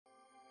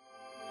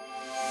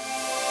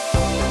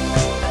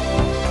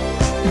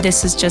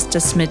This is Just a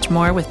Smidge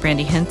More with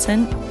Brandy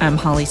Henson. I'm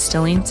Holly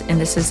Stillings, and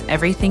this is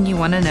everything you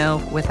want to know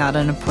without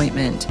an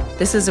appointment.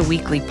 This is a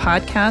weekly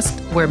podcast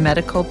where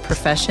medical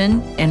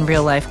profession and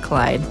real life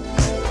collide.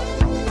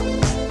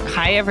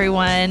 Hi,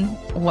 everyone.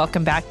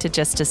 Welcome back to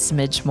Just a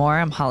Smidge More.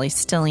 I'm Holly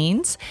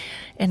Stillings,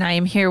 and I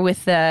am here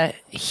with the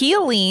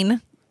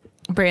healing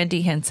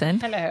Brandy Henson.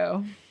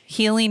 Hello.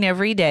 Healing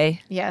every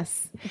day.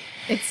 Yes.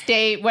 It's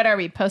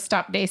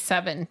post-op day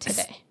 7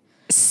 today.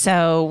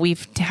 So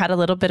we've had a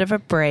little bit of a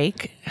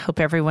break. Hope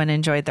everyone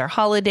enjoyed their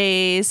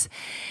holidays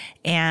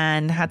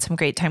and had some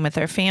great time with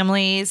their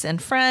families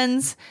and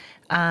friends.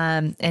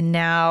 And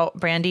now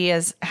Brandy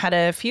has had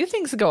a few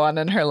things go on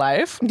in her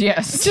life.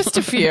 Yes. Just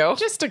a few.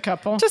 Just a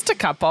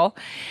couple.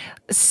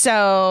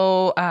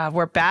 So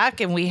we're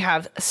back and we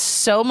have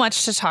so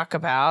much to talk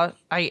about.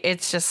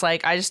 It's just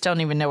like, I just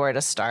don't even know where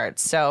to start.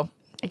 So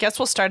I guess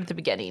we'll start at the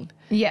beginning.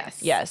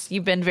 Yes. Yes.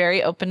 You've been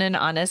very open and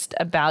honest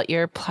about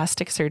your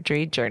plastic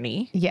surgery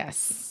journey. Yes.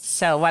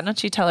 So why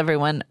don't you tell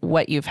everyone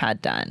what you've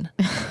had done?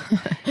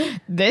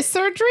 This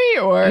surgery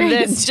or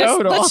this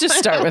total? Let's just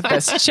start with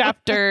this.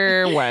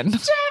 Chapter 1.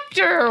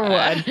 Chapter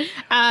 1.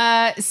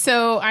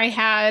 So I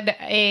had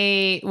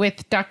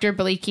with Dr.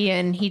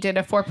 Balikian, he did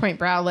a 4-point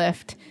brow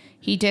lift.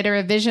 He did a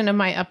revision of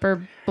my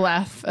upper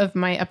bleph of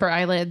my upper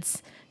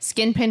eyelids,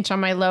 skin pinch on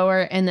my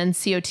lower, and then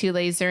CO2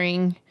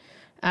 lasering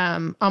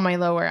on my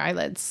lower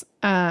eyelids.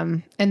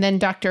 And then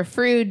Dr.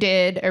 Frew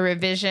did a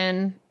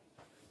revision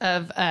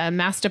of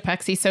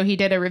mastopexy. So he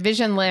did a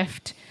revision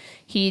lift,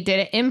 he did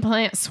an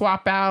implant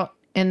swap out,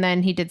 and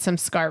then he did some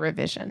scar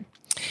revision.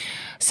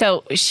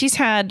 So she's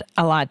had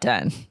a lot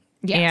done.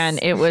 Yes. And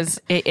it was,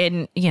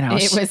 it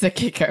was a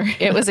kicker.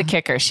 It was a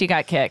kicker. She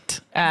got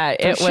kicked.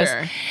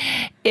 Sure.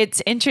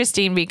 It's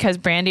interesting because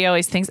Brandy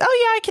always thinks, oh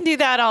yeah, I can do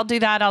that. I'll do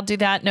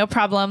that. No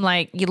problem.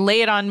 Like, you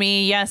lay it on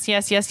me. Yes.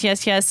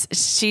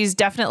 She's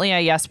definitely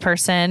a yes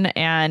person.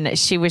 And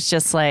she was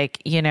just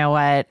like, you know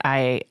what?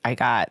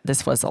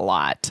 This was a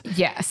lot.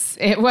 Yes,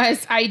 it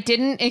was. I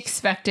didn't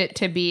expect it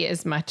to be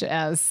as much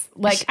as,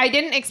 I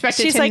didn't expect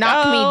it to like,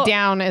 knock me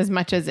down as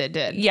much as it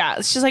did. Yeah.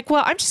 She's like,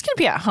 well, I'm just going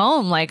to be at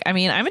home. Like, I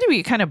mean, I'm going to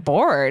be kind of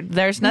bored.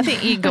 There's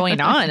nothing going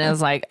on. And I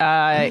was like,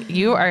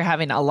 you are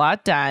having a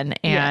lot done,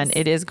 and Yes.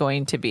 It is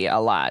going to be a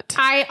lot.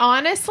 I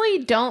honestly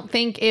don't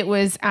think it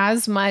was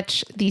as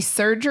much the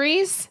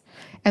surgeries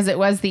as it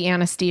was the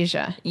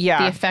anesthesia.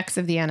 Yeah. The effects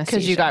of the anesthesia.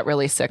 Because you got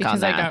really sick on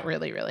that. Because I got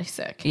really, really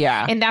sick.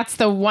 Yeah. And that's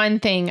the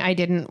one thing I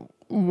didn't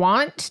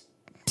want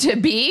to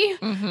be.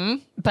 Mm-hmm.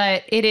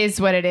 But it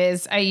is what it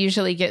is. I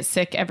usually get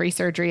sick every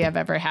surgery I've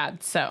ever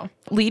had. So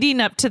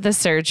leading up to the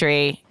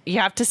surgery, you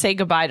have to say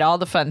goodbye to all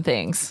the fun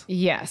things.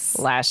 Yes.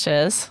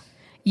 Lashes.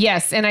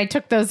 Yes, and I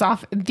took those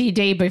off the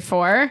day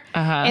before,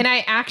 and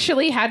I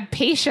actually had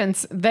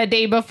patients the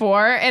day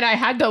before, and I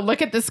had to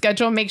look at the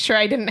schedule, make sure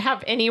I didn't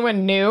have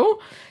anyone new.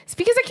 It's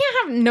because I can't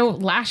have no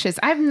lashes.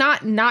 I've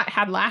not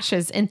had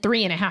lashes in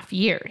 3.5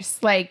 years.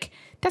 Like,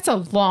 that's a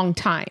long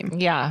time.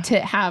 Yeah. To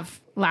have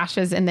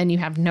lashes and then you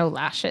have no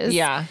lashes.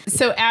 Yeah.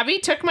 So Abby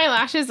took my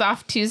lashes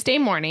off Tuesday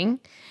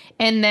morning,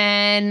 and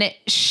then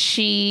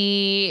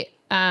she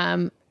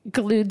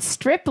glued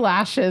strip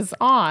lashes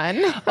on.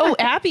 Oh,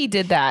 Abby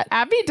did that.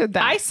 Abby did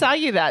that. I saw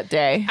you that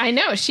day. I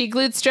know. She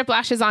glued strip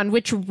lashes on,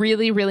 which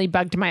really, really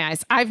bugged my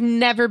eyes. I've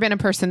never been a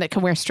person that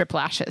can wear strip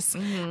lashes.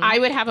 Mm-hmm. I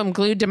would have them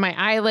glued to my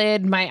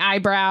eyelid, my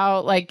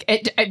eyebrow.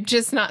 I'm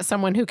just not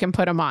someone who can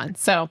put them on.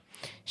 So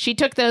she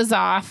took those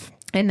off,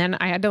 and then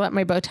I had to let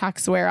my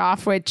Botox wear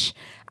off, which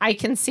I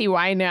can see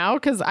why now,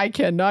 because I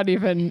cannot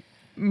even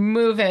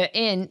move an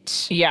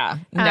inch. Yeah.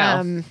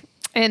 No.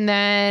 And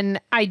then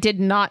I did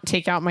not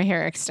take out my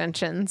hair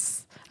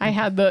extensions. I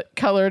had the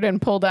colored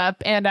and pulled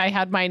up, and I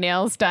had my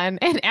nails done.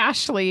 And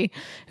Ashley,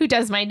 who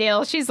does my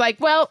nails, she's like,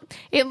 well,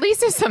 at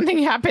least if something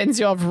happens,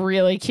 you'll have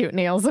really cute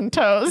nails and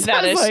toes.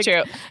 That is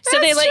true. So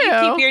they let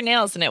you keep your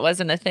nails, and it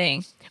wasn't a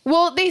thing.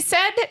 Well, they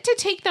said to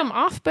take them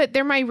off, but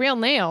they're my real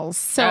nails.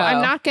 So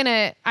I'm not going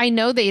to, I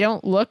know they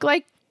don't look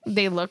like,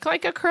 they look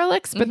like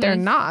acrylics, but they're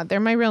not. They're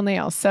my real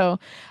nails. So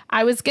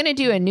I was going to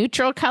do a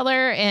neutral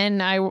color,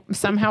 and I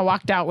somehow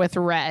walked out with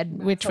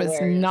red, which was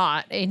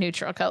not a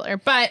neutral color.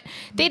 But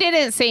they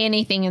didn't say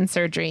anything in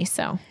surgery.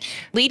 So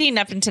leading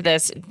up into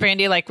this,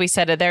 Brandy, like we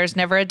said, there's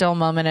never a dull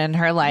moment in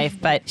her life,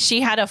 but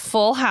she had a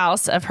full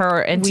house of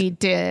her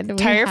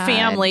entire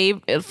family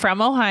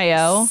from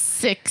Ohio.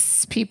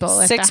 6 people.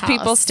 Six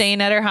people staying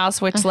at her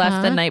house, which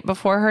left the night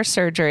before her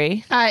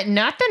surgery.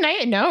 Not the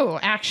night. No,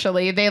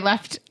 actually, they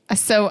left.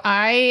 So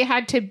I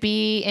had to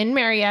be in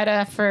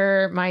Marietta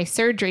for my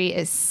surgery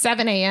at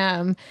 7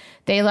 a.m.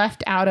 They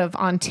left out of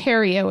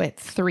Ontario at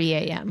 3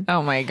 a.m.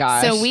 Oh my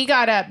gosh. So we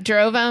got up,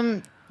 drove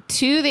them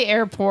to the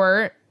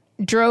airport,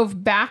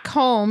 drove back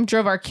home,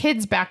 drove our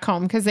kids back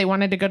home because they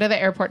wanted to go to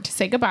the airport to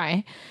say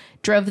goodbye,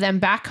 drove them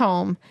back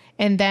home.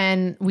 And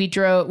then we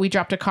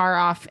dropped a car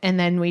off, and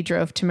then we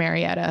drove to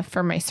Marietta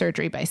for my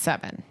surgery by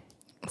 7.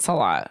 It's a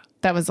lot.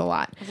 That was a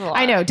lot.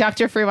 I know.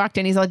 Dr. Frew walked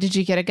in. He's like, did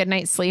you get a good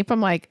night's sleep?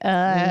 I'm like,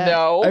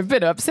 no. I've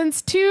been up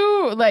since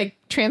 2, like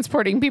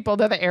transporting people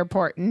to the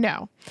airport.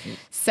 No.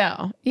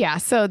 So, yeah.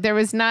 So there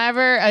was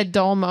never a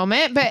dull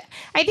moment. But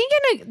I think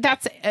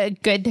that's a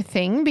good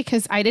thing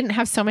because I didn't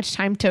have so much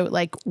time to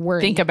like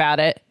worry. Think about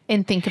it.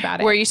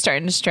 Were you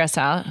starting to stress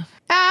out?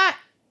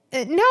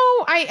 No,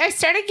 I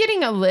started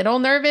getting a little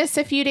nervous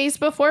a few days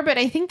before, but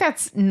I think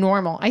that's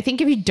normal. I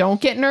think if you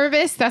don't get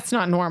nervous, that's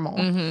not normal.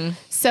 Mm-hmm.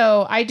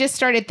 So I just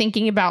started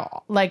thinking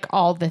about like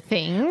all the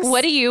things.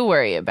 What do you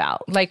worry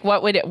about? Like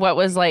what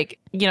was like,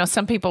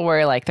 some people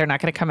worry like they're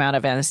not going to come out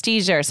of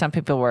anesthesia, or some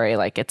people worry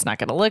like it's not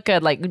going to look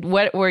good. Like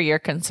what were your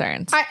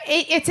concerns?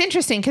 It's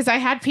interesting because I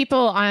had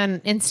people on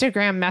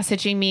Instagram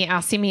messaging me,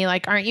 asking me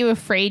like, aren't you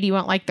afraid you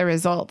won't like the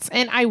results?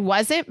 And I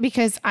wasn't,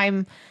 because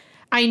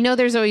I know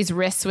there's always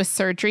risks with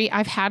surgery.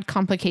 I've had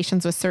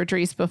complications with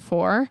surgeries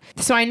before.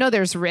 So I know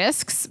there's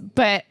risks,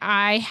 but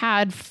I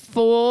had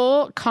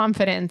full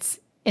confidence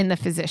in the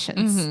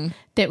physicians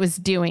that was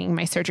doing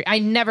my surgery. I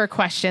never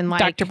questioned like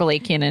Dr.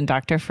 Balikian and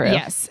Dr. Frew.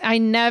 Yes. I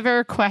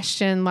never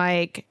questioned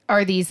like,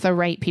 are these the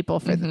right people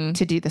for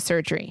to do the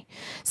surgery?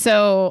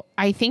 So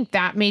I think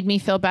that made me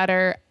feel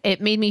better. It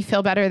made me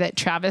feel better that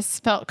Travis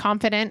felt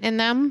confident in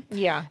them.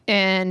 Yeah.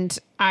 And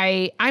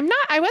I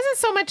wasn't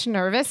so much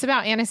nervous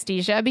about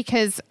anesthesia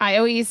because I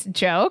always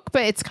joke,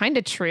 but it's kind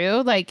of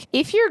true. Like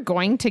if you're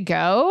going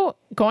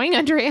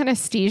under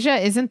anesthesia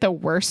isn't the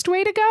worst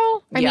way to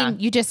go. I mean,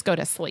 you just go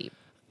to sleep.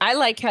 I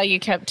like how you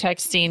kept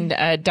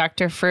texting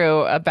Dr.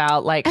 Frew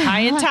about like high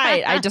and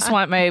tight. I just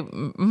want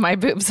my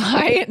boobs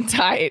high and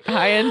tight,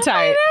 high and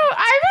tight.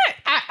 I know.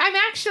 I'm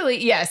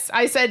actually, yes.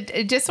 I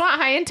said, just want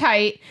high and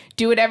tight.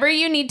 Do whatever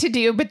you need to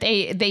do, but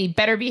they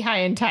better be high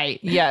and tight.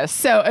 Yes.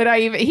 So,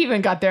 and he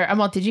even got there.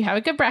 I'm all, did you have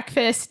a good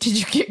breakfast? Did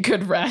you get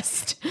good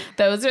rest?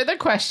 Those are the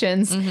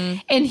questions. Mm-hmm.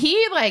 And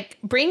he like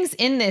brings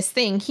in this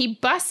thing. He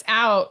busts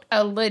out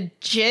a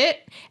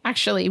legit,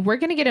 actually, we're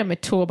going to get him a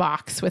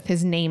toolbox with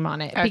his name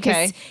on it. Okay.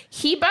 Because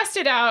he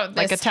busted out this,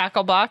 like a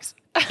tackle box?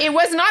 It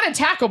was not a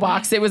tackle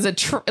box. It was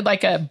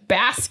like a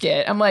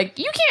basket. I'm like,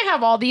 you can't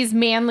have all these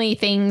manly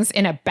things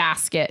in a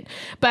basket.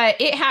 But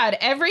it had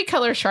every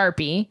color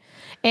Sharpie.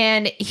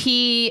 And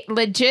he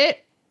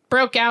legit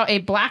broke out a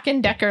Black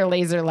 & Decker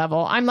laser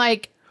level. I'm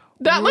like,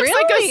 that looks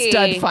like a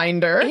stud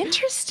finder.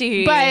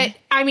 Interesting. But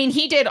I mean,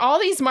 he did all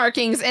these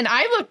markings and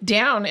I looked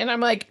down and I'm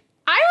like,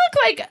 I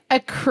look like a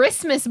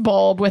Christmas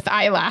bulb with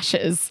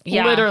eyelashes,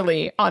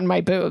 literally on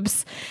my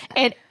boobs,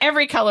 and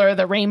every color of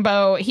the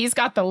rainbow. He's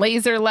got the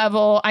laser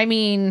level. I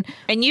mean,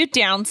 and you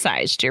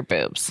downsized your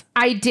boobs.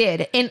 I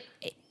did. And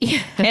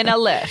in a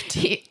lift.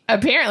 He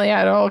apparently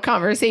had a whole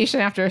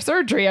conversation after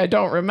surgery. I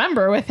don't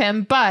remember with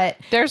him, but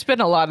there's been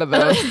a lot of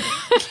those.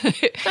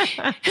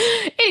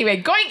 Anyway,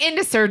 going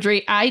into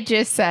surgery, I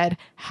just said,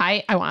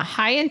 I want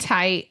high and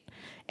tight.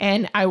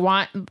 And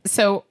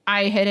so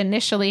I had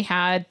initially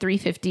had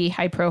 350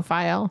 high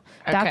profile.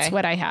 That's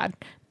what I had.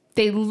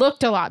 They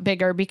looked a lot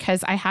bigger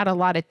because I had a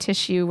lot of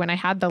tissue. When I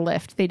had the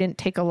lift, they didn't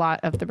take a lot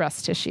of the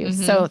breast tissue.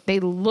 Mm-hmm. So they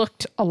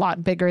looked a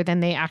lot bigger than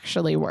they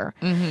actually were.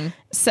 Mm-hmm.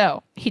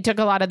 So he took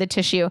a lot of the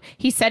tissue.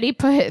 He said he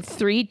put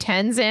 3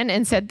 10s in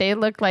and said they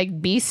looked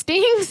like bee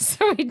stings.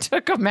 So he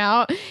took them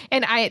out.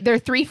 And they're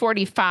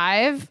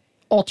 345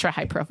 ultra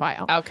high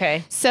profile.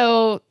 Okay.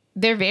 So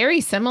they're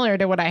very similar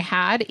to what I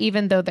had,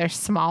 even though they're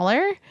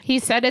smaller. He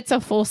said it's a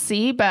full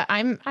C, but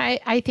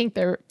I think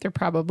they're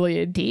probably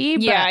a D.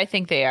 Yeah, I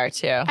think they are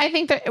too. I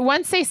think that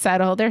once they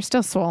settle, they're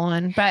still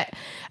swollen. But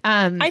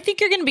I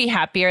think you're going to be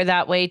happier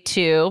that way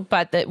too.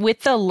 But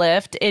with the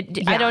lift,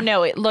 I don't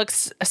know, it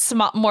looks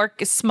more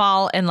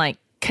small and like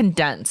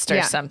condensed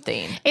or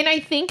something. And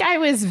I think I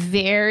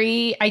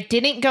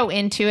didn't go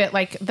into it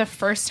like the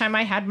first time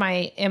I had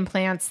my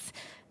implants.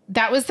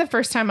 That was the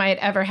first time I had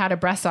ever had a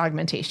breast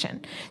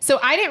augmentation. So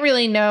I didn't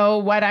really know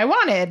what I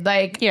wanted.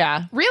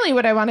 Really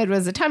what I wanted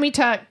was a tummy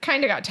tuck,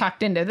 kind of got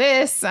tucked into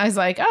this. I was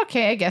like,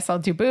 okay, I guess I'll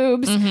do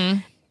boobs. Mm-hmm.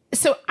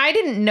 So I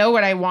didn't know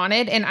what I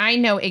wanted, and I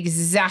know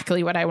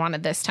exactly what I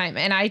wanted this time.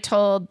 And I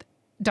told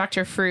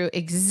Dr. Frew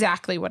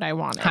exactly what I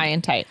wanted. High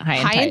and tight.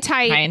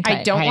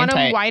 I don't want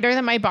them wider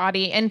than my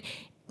body. And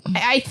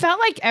I felt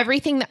like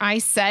everything that I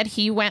said,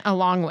 he went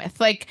along with.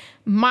 Like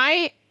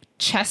my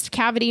chest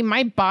cavity,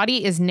 my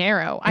body is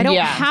narrow. I don't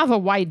have a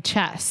wide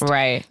chest.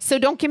 Right. So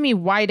don't give me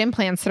wide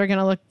implants that are going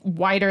to look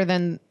wider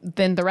than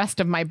the rest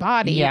of my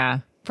body.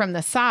 Yeah. From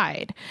the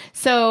side.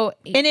 So,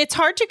 and it's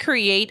hard to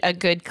create a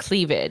good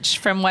cleavage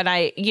from what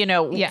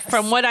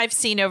from what I've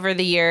seen over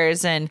the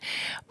years.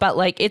 But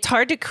like, it's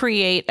hard to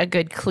create a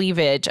good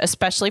cleavage,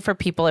 especially for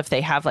people if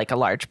they have like a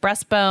large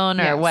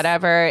breastbone or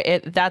whatever.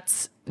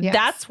 That's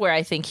where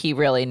I think he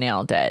really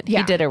nailed it. Yeah.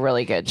 He did a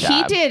really good job.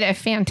 He did a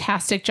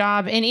fantastic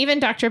job. And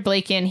even Dr.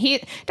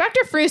 Balikian,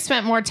 Dr. Frew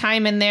spent more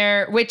time in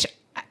there, which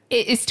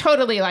is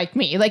totally like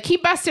me. Like he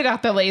busted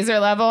out the laser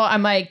level.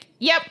 I'm like,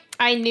 yep,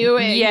 I knew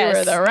it. Yes. You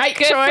were the right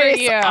Good choice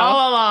for you.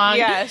 all along.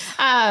 Yes.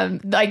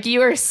 Like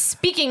you are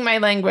speaking my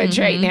language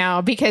right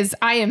now because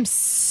I am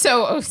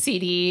so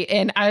OCD.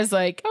 And I was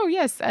like, oh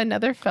yes,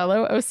 another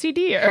fellow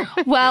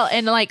OCDer. Well,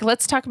 and like,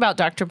 let's talk about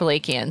Dr.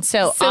 Balikian.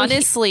 So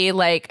honestly,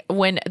 like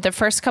when the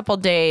first couple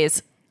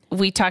days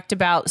we talked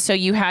about, so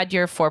you had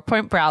your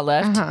 4-point brow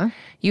lift,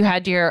 you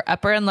had your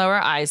upper and lower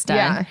eyes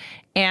done,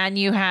 and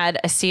you had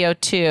a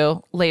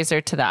CO2 laser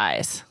to the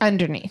eyes.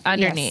 Underneath.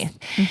 Yes.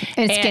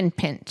 And skin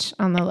pinch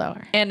on the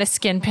lower. And a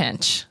skin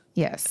pinch.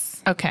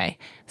 Yes. Okay.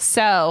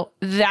 So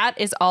that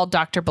is all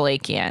Dr.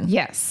 Balikian.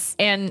 Yes.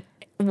 And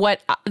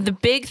what the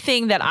big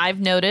thing that I've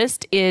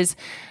noticed is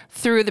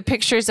through the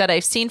pictures that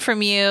I've seen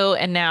from you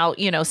and now,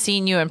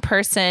 seeing you in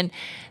person,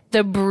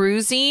 the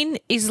bruising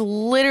is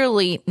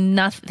literally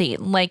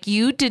nothing. Like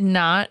you did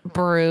not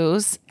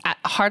bruise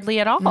hardly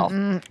at all.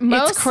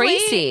 It's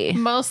crazy.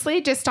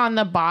 Mostly just on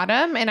the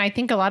bottom. And I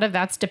think a lot of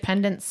that's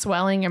dependent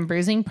swelling and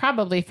bruising,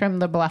 probably from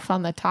the bleph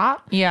on the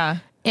top. Yeah.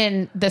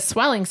 And the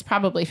swelling's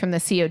probably from the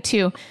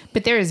CO2.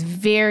 But there is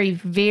very,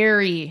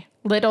 very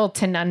little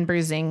to none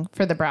bruising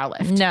for the brow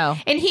lift. No.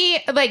 And he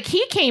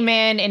came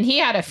in and he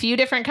had a few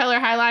different color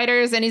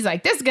highlighters and he's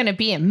like, this is going to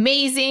be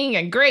amazing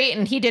and great.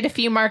 And he did a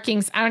few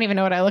markings. I don't even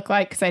know what I look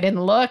like because I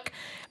didn't look.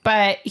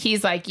 But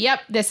he's like,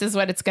 yep, this is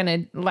what it's going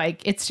to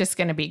like. It's just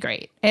going to be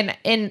great. And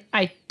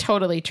I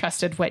totally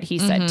trusted what he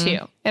said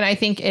too. And I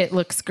think it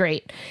looks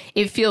great.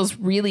 It feels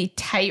really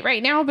tight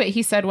right now. But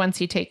he said when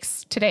he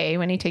takes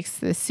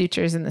the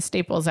sutures and the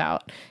staples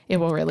out, it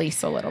will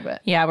release a little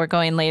bit. Yeah, we're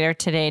going later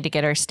today to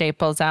get her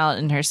staples out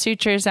and her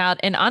sutures out.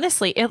 And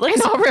honestly, it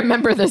looks... And I'll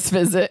remember this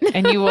visit.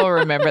 And you will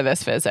remember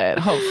this visit,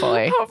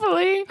 hopefully.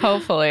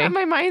 Hopefully.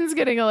 My mind's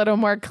getting a little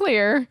more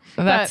clear.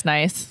 That's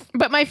nice.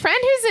 But my friend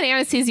who's an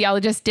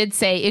anesthesiologist did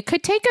say it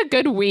could take a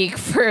good week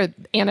for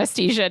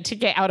anesthesia to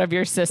get out of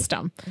your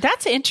system.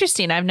 That's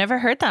interesting. I've never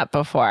heard that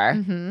before.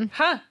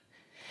 Huh.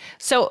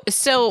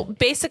 So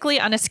basically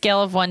on a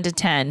scale of 1 to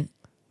 10,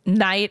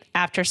 night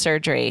after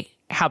surgery,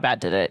 how bad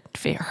did it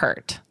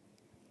hurt?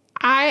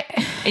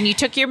 And you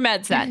took your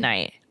meds that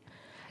night.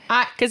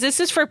 Because this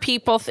is for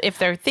people, if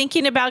they're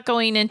thinking about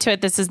going into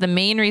it, this is the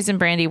main reason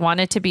Brandy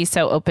wanted to be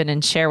so open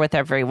and share with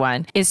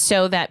everyone, is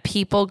so that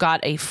people got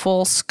a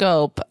full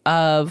scope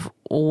of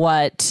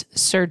what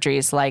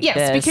surgeries like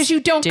this because you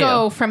don't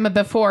go from a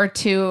before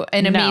to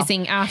an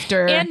amazing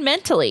after. And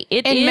mentally.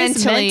 It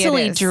is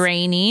mentally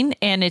draining.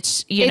 And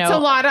it's a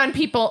lot on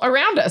people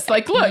around us.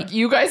 Like, look,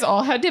 you guys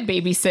all had to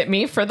babysit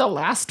me for the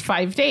last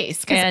 5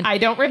 days because I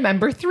don't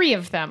remember 3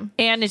 of them.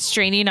 And it's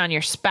draining on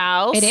your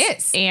spouse. It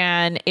is.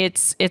 And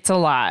it's a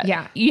lot.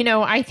 Yeah.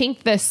 I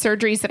think the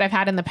surgeries that I've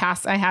had in the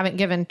past, I haven't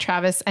given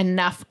Travis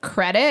enough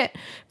credit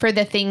for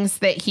the things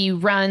that he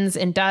runs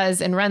and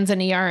does and runs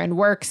an ER and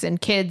works and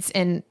kids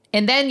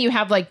and then you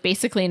have like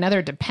basically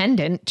another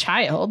dependent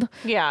child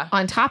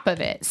on top of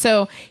it.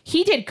 So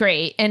he did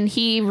great. And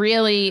he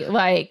really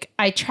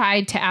I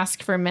tried to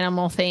ask for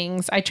minimal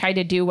things. I tried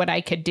to do what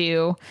I could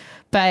do,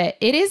 but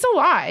it is a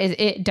lot.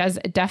 It does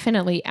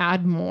definitely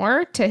add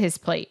more to his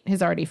plate,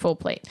 his already full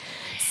plate.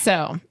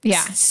 So,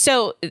 yeah.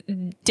 So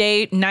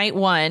night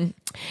one.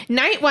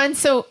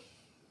 So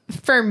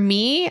for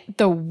me,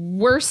 the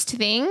worst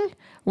thing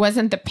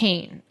wasn't the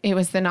pain. It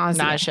was the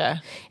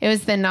nausea. It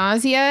was the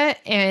nausea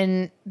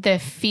and the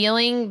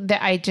feeling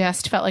that I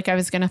just felt like I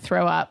was going to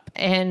throw up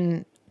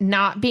and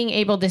not being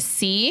able to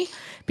see,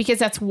 because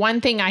that's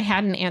one thing I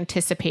hadn't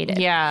anticipated.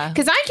 Yeah.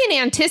 Because I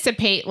can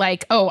anticipate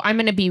like, oh, I'm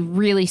going to be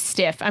really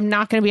stiff. I'm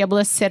not going to be able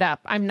to sit up.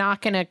 I'm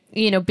not going to,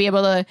 be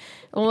able to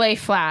lay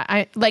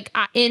flat.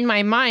 In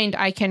my mind,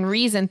 I can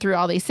reason through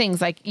all these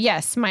things. Like,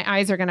 yes, my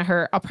eyes are going to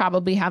hurt. I'll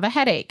probably have a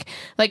headache.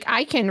 Like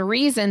I can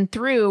reason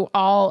through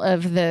all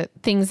of the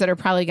things that are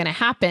probably going to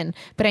happen,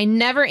 but I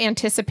never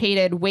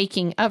anticipated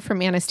waking up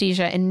from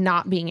anesthesia and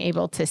not being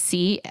able to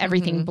see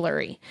everything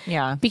blurry.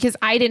 Yeah. Because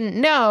I didn't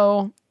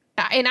know.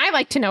 And I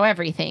like to know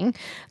everything.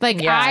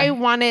 I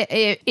want to,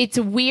 it's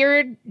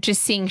weird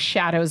just seeing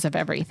shadows of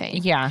everything.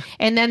 Yeah.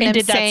 And then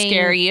did that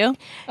scare you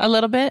a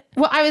little bit?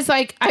 Well, I was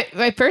like,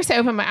 at first I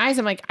opened my eyes.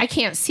 I'm like, I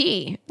can't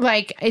see.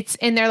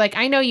 And they're like,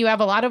 I know you have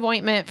a lot of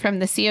ointment from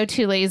the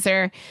CO2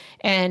 laser.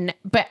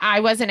 But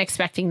I wasn't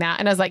expecting that.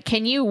 And I was like,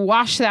 can you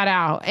wash that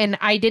out? And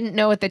I didn't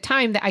know at the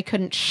time that I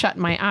couldn't shut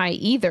my eye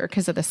either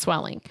because of the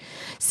swelling.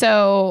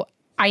 So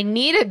I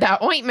needed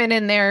that ointment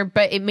in there,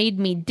 but it made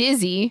me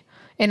dizzy.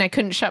 And I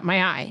couldn't shut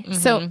my eye. Mm-hmm.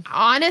 So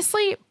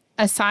honestly,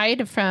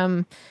 aside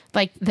from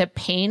the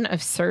pain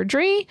of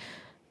surgery,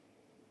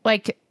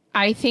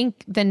 I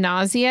think the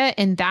nausea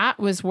and that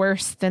was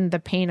worse than the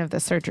pain of the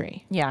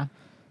surgery. Yeah.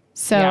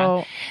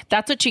 So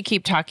that's what you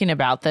keep talking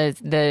about,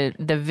 the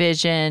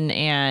vision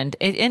and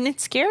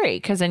it's scary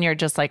because then you're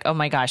just like, oh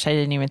my gosh, I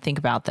didn't even think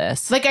about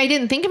this. I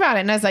didn't think about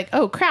it. And I was like,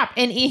 oh crap.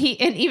 And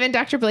even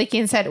Dr.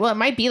 Balikian said, well, it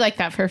might be like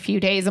that for a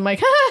few days. I'm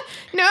like,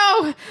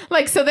 no.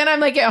 So then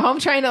I'm at home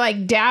trying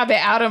to dab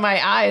it out of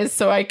my eyes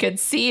so I could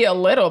see a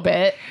little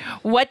bit.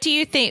 What do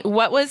you think?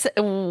 What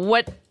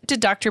did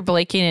Dr.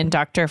 Balikian and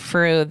Dr.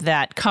 Frew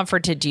that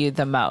comforted you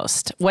the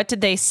most? What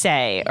did they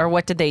say or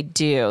what did they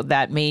do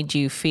that made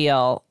you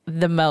feel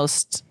the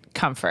most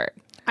comfort?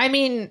 I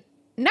mean,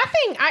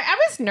 nothing. I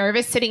was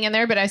nervous sitting in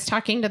there, but I was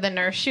talking to the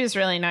nurse. She was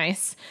really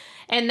nice.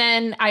 And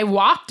then I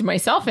walked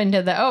myself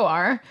into the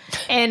OR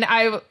and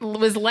I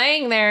was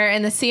laying there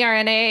and the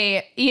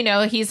CRNA, you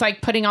know, he's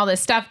like putting all this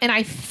stuff and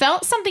I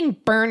felt something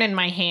burn in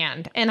my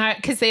hand and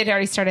because they had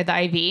already started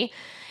the IV.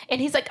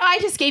 And he's like, oh, I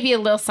just gave you a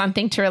little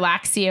something to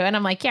relax you. And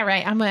I'm like, yeah,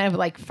 right. I'm going to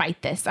like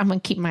fight this. I'm going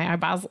to keep my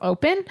eyeballs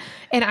open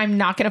and I'm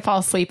not going to fall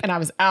asleep. And I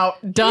was out,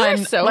 done.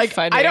 You're so like,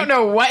 funny. I don't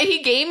know what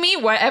he gave me,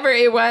 whatever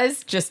it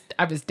was, just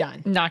I was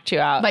done. Knocked you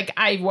out. Like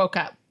I woke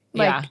up.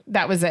 Like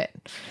that was it.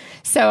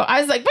 So I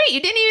was like, wait, you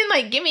didn't even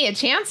like give me a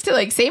chance to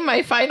like say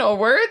my final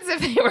words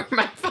if they were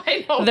my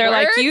final words. They're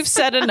like, you've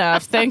said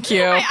enough. Thank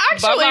you. I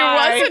actually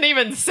Bye-bye. wasn't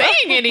even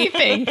saying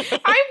anything.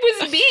 I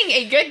was being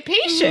a good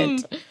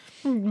patient.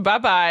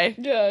 Bye-bye.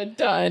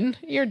 Done.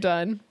 You're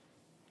done.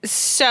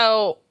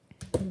 So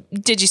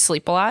did you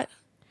sleep a lot?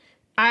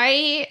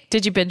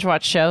 Did you binge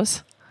watch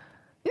shows?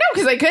 No,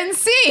 because I couldn't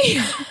see.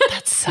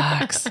 That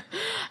sucks.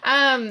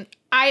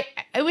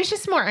 It was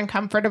just more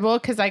uncomfortable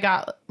because I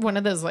got one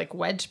of those like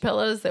wedge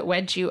pillows that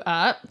wedge you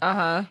up.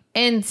 Uh-huh.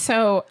 And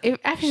so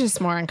I was just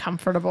more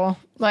uncomfortable.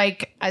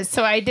 Like,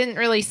 so I didn't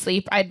really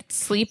sleep. I'd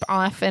sleep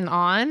off and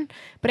on,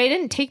 but I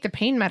didn't take the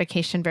pain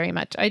medication very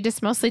much. I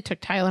just mostly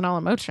took Tylenol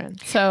and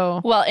Motrin.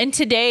 So, well, and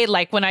today,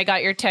 like when I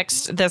got your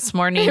text this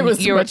morning, it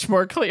was much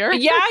more clear.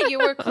 Yeah, you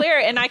were clear.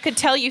 And I could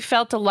tell you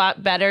felt a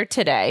lot better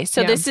today.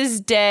 So this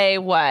is day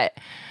what?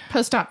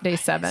 Post-op day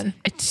 7.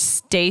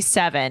 It's day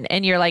 7.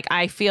 And you're like,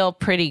 I feel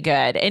pretty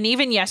good. And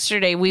even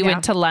yesterday we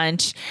went to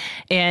lunch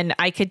and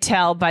I could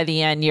tell by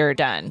the end you're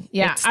done.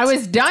 Yeah, I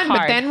was done.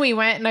 But then we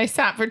went and I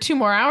sat for 2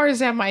 more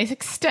hours and my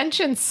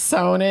extensions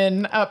sewn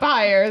in up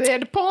higher. They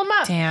had to pull them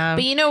up. Damn.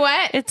 But you know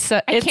what? It's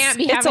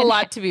a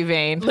lot to be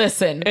vain.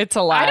 Listen. It's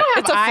a lot. I don't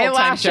have it's a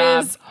eyelashes.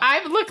 full-time job.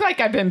 I look like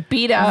I've been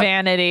beat up.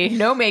 Vanity.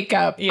 No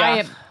makeup. Yeah. I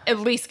am at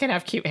least can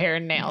have cute hair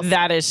and nails.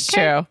 That is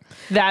true.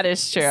 That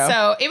is true.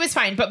 So it was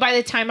fine. But by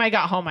the time I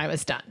got home, I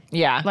was done.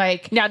 Yeah.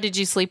 Like, now, did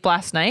you sleep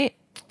last night?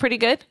 Pretty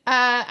good?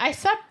 I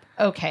slept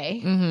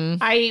okay.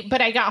 Mm-hmm.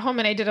 But I got home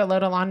and I did a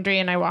load of laundry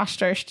and I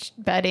washed our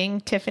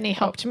bedding. Tiffany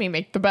helped me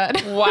make the bed.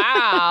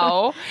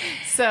 Wow.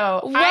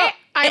 So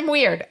I'm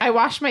weird. I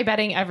wash my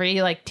bedding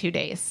every like 2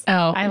 days. Oh,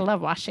 I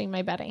love washing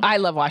my bedding. I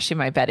love washing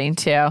my bedding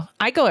too.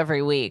 I go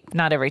every week,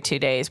 not every 2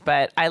 days,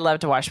 but I love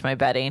to wash my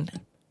bedding.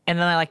 And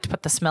then I like to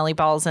put the smelly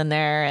balls in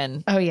there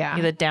and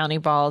the downy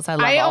balls. I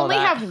love all that. I only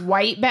have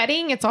white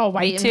bedding. It's all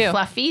white and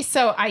fluffy.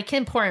 So I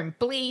can pour in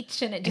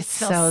bleach and it just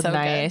smells so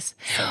nice.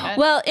 Good. So good.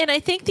 Well, and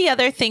I think the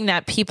other thing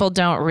that people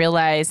don't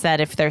realize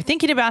that if they're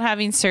thinking about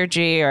having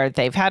surgery or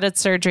they've had a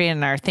surgery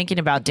and are thinking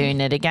about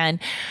doing it again,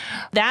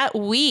 that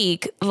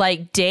week,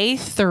 like day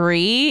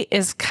 3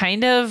 is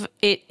kind of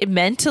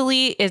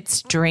mentally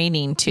it's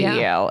draining to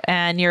you.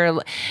 And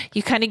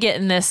you kind of get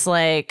in this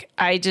like,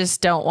 I just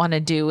don't want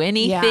to do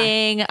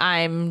anything. Yeah.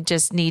 I'm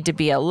just need to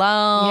be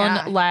alone.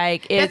 Yeah.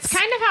 Like that's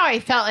kind of how I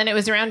felt. And it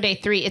was around day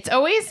 3. It's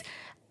always,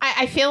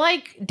 I feel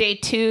like day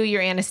 2,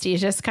 your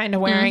anesthesia is kind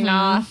of wearing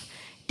off.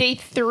 Day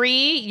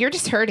 3, you're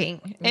just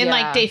hurting. And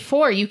like day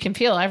 4, you can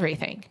feel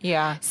everything.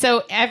 Yeah.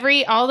 So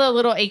all the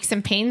little aches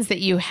and pains that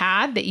you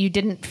had that you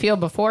didn't feel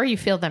before, you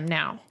feel them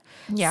now.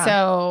 Yeah.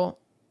 So,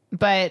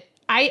 but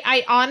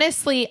I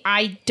honestly,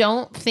 I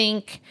don't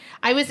think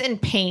I was in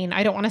pain.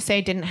 I don't want to say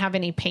I didn't have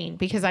any pain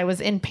because I was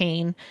in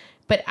pain.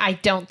 But I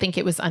don't think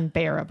it was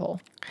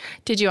unbearable.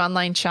 Did you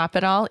online shop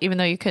at all, even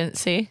though you couldn't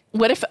see?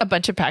 What if a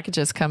bunch of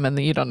packages come and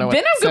you don't know what?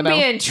 Then I'm going to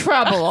be in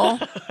trouble.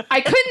 I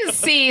couldn't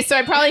see, so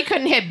I probably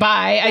couldn't hit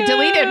buy. I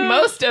deleted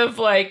most of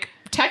like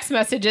text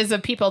messages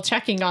of people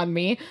checking on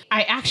me.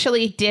 I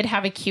actually did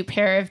have a cute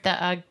pair of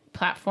the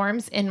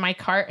platforms in my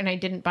cart and I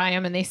didn't buy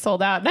them and they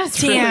sold out.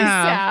 That's really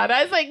sad.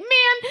 I was like,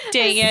 man,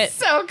 dang it.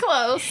 So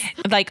close.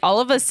 Like all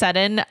of a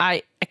sudden,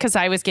 because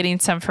I was getting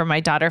some for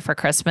my daughter for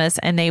Christmas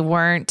and they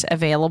weren't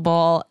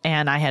available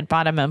and I had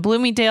bought them in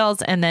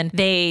Bloomingdale's and then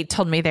they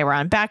told me they were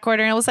on back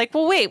order and I was like,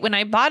 well, wait, when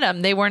I bought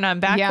them, they weren't on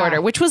back order,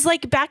 which was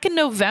like back in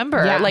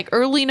November, like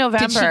early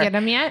November. Did she get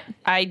them yet?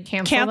 I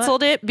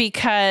canceled it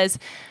because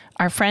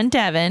our friend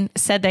Devin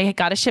said they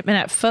got a shipment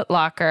at Foot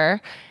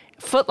Locker.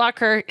 Foot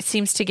Locker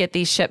seems to get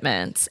these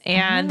shipments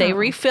and they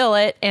refill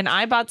it. And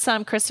I bought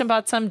some, Kristen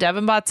bought some,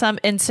 Devin bought some.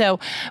 And so,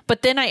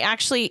 but then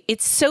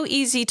it's so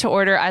easy to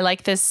order. I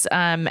like this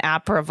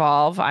app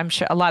Revolve. I'm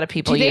sure a lot of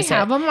people use it. Do they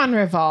have them on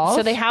Revolve?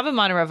 So they have them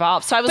on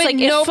Revolve. So I was but like,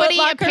 nobody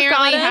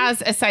apparently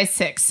has a size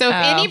 6. So if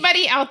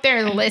anybody out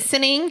there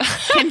listening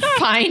can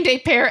find a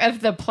pair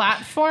of the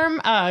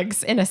platform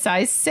Uggs in a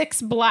size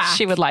 6 black.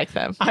 She would like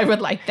them. I would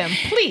like them,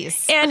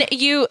 please. And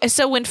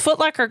so when Foot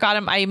Locker got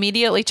them, I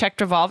immediately checked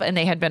Revolve and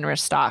they had been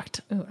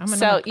restocked. Ooh,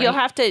 so you'll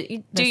have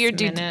to do your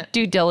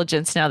due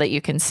diligence now that you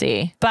can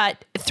see.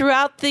 But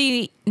throughout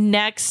the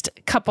next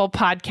couple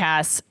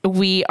podcasts,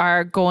 we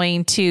are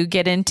going to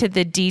get into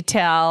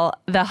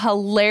the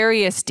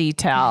hilarious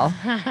detail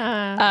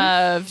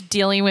of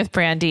dealing with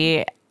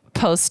Brandy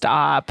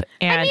post-op.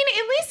 And I mean,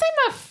 at least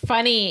I'm a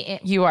funny.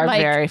 You are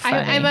very funny.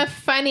 I'm a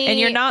funny. And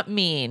you're not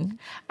mean.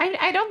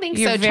 I don't think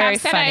You're so. very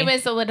Chap said funny. I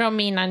was a little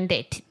mean on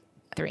day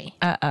 3.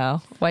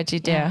 Uh-oh. What'd you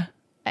do? Yeah.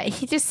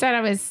 He just said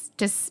I was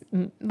just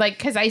like,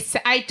 because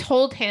I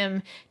told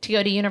him to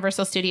go to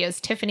Universal Studios.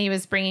 Tiffany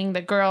was bringing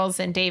the girls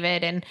and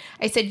David, and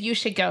I said, you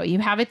should go. You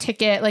have a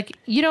ticket. Like,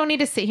 you don't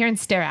need to sit here and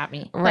stare at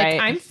me. Right.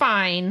 Like, I'm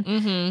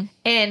fine.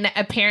 And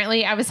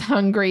apparently I was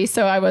hungry,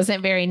 so I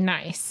wasn't very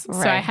nice.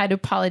 So I had to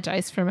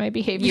apologize for my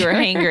behavior. You were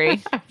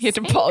hangry. You had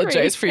to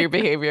apologize for your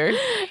behavior.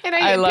 And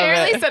I apparently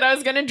love it. said I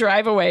was going to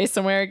drive away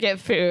somewhere, get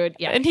food.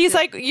 Yeah. And he's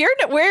like,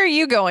 where are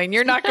you going?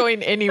 You're not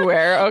going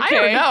anywhere. Okay. I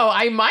don't know.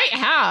 I might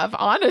have,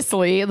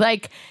 honestly.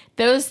 Like,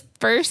 those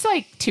first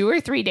 2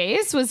 or 3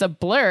 days was a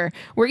blur.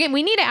 We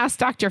need to ask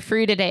Dr.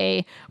 Frew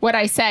today what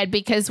I said,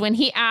 because when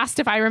he asked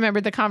if I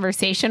remembered the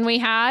conversation we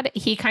had,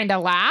 he kind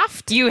of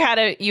laughed. You had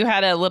a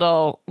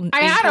little.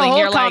 I had a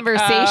whole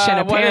conversation,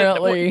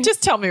 apparently.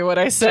 Just tell me what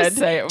I said. Just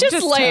say it. Just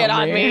Just lay tell it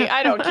on me. me.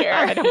 I don't care.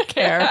 I don't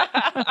care.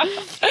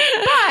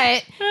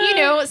 But,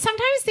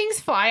 sometimes things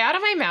fly out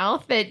of my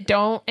mouth that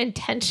don't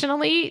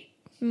intentionally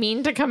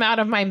mean to come out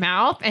of my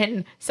mouth,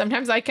 and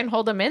sometimes I can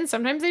hold them in,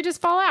 sometimes they just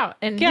fall out,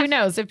 and who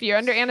knows, if you're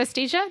under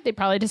anesthesia, they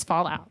probably just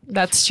fall out.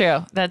 That's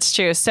true.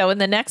 So in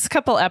the next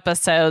couple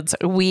episodes,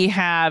 we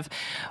have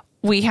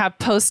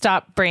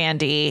post-op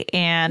Brandy,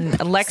 and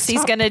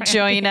Lexi's going to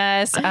join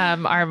us.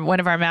 One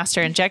of our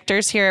master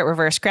injectors here at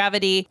Reverse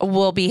Gravity.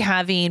 We'll be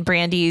having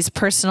Brandy's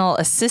personal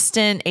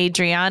assistant,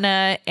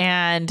 Adriana,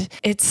 and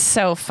it's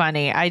so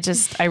funny. I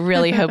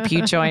really hope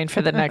you join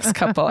for the next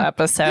couple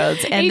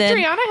episodes. And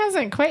Adriana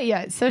hasn't quit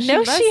yet, so she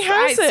hasn't. She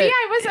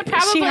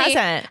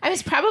hasn't. I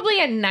was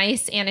probably a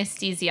nice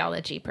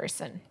anesthesiology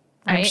person.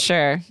 Right? I'm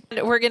sure.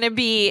 We're going to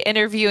be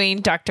interviewing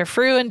Dr.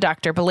 Frew and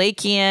Dr.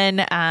 Balikian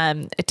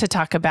to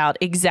talk about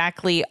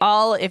exactly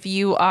all, if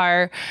you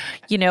are,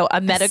 a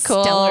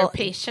medical stellar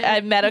patient, a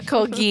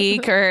medical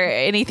geek or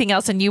anything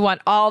else, and you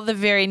want all the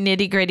very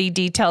nitty gritty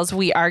details,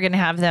 we are going to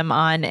have them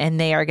on, and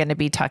they are going to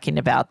be talking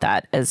about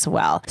that as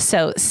well.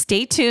 So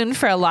stay tuned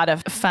for a lot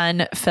of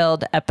fun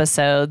filled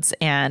episodes,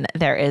 and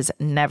there is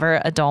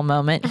never a dull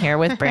moment here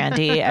with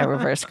Brandy at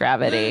Reverse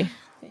Gravity.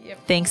 Yep.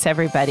 Thanks,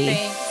 everybody.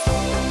 Thanks.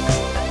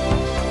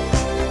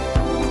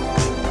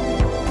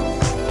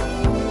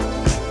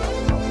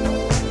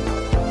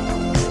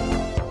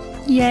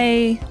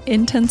 Yay!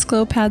 Intense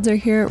Glow pads are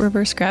here at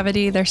Reverse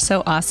Gravity. They're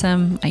so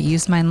awesome. I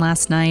used mine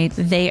last night.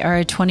 They are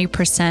a 20%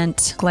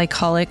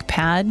 glycolic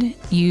pad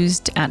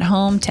used at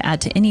home to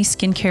add to any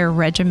skincare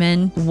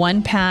regimen.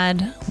 One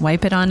pad,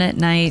 wipe it on at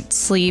night,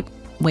 sleep,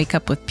 wake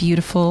up with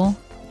beautiful,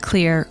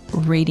 clear,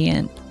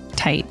 radiant,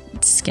 tight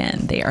skin.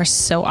 They are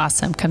so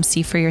awesome. Come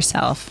see for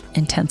yourself.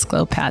 Intense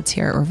Glow pads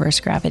here at Reverse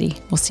Gravity.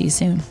 We'll see you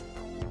soon.